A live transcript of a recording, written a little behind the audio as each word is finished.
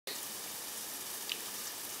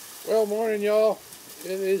Well, morning, y'all.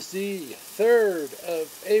 It is the 3rd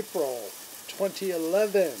of April,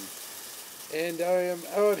 2011, and I am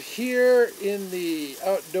out here in the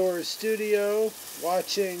outdoor studio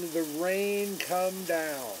watching the rain come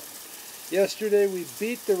down. Yesterday we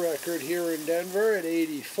beat the record here in Denver at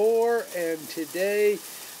 84, and today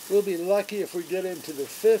we'll be lucky if we get into the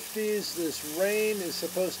 50s. This rain is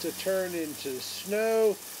supposed to turn into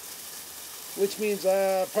snow, which means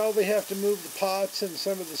I probably have to move the pots and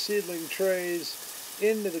some of the seedling trays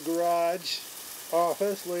into the garage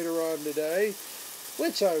office later on today,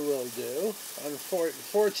 which I will do.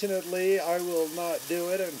 Unfortunately, I will not do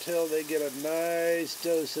it until they get a nice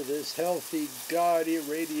dose of this healthy, God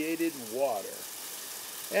irradiated water.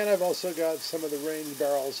 And I've also got some of the rain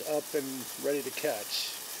barrels up and ready to catch.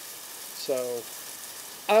 So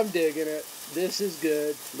I'm digging it. This is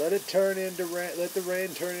good. Let it turn into rain. Let the rain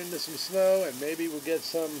turn into some snow, and maybe we'll get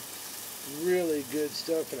some really good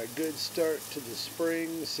stuff and a good start to the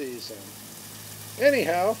spring season.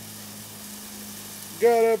 Anyhow,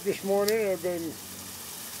 got up this morning. I've been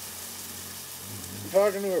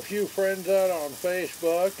talking to a few friends out on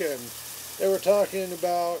Facebook, and they were talking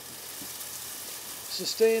about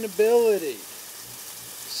sustainability,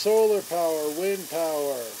 solar power, wind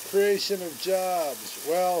power, creation of jobs.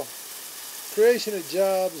 Well, creation of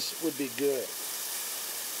jobs would be good,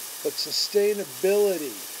 but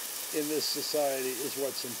sustainability in this society is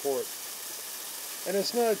what's important. And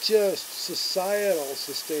it's not just societal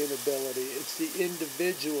sustainability, it's the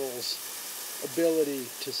individual's ability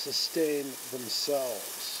to sustain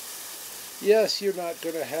themselves. Yes, you're not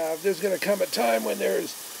going to have, there's going to come a time when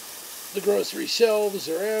the grocery shelves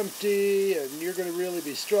are empty and you're going to really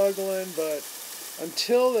be struggling, but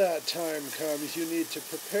until that time comes, you need to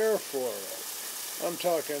prepare for it. I'm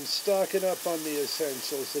talking stocking up on the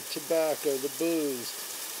essentials, the tobacco, the booze,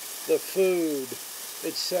 the food,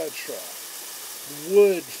 etc.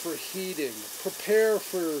 Wood for heating. Prepare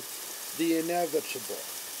for the inevitable.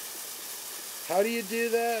 How do you do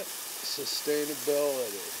that?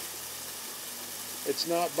 Sustainability. It's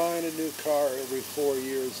not buying a new car every 4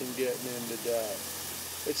 years and getting into debt.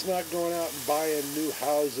 It's not going out and buying new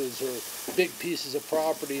houses or big pieces of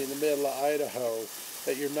property in the middle of Idaho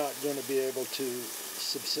that you're not going to be able to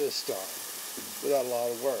subsist on without a lot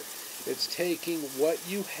of work. It's taking what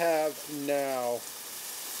you have now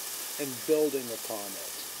and building upon it.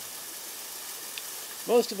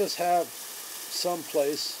 Most of us have some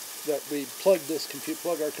place that we plug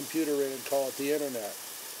our computer in and call it the internet.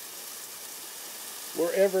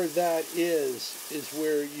 Wherever that is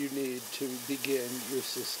where you need to begin your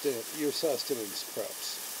sustenance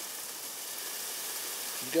preps.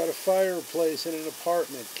 If you've got a fireplace in an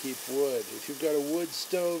apartment, keep wood. If you've got a wood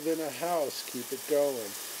stove in a house, keep it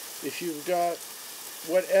going. If you've got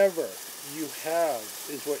whatever you have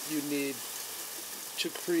is what you need to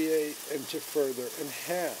create and to further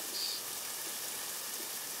enhance.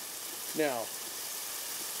 Now,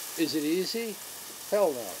 is it easy?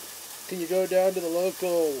 Hell no. Can you go down to the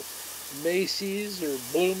local Macy's or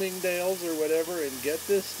Bloomingdale's or whatever and get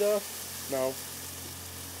this stuff? No.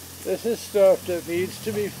 This is stuff that needs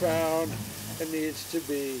to be found and needs to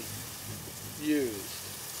be used.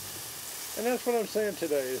 And that's what I'm saying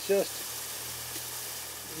today. It's just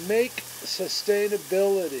make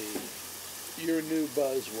sustainability your new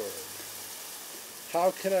buzzword.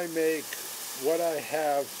 How can I make what I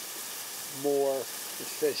have more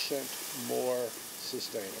efficient, more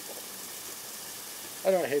sustainable? I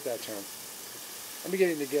know I hate that term. I'm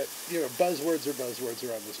beginning to get, buzzwords are buzzwords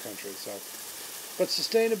around this country. But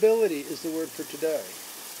sustainability is the word for today.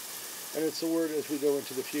 And it's the word as we go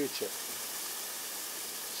into the future.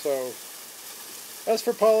 So, as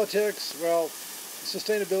for politics, well,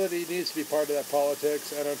 sustainability needs to be part of that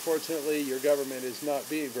politics, and unfortunately your government is not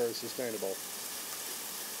being very sustainable.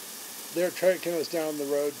 They're taking us down the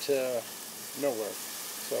road to nowhere.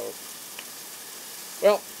 So,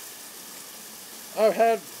 well, I've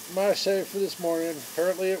had my say for this morning.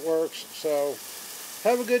 Apparently it works. So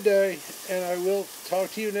have a good day, and I will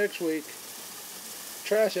talk to you next week.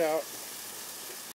 Trash out.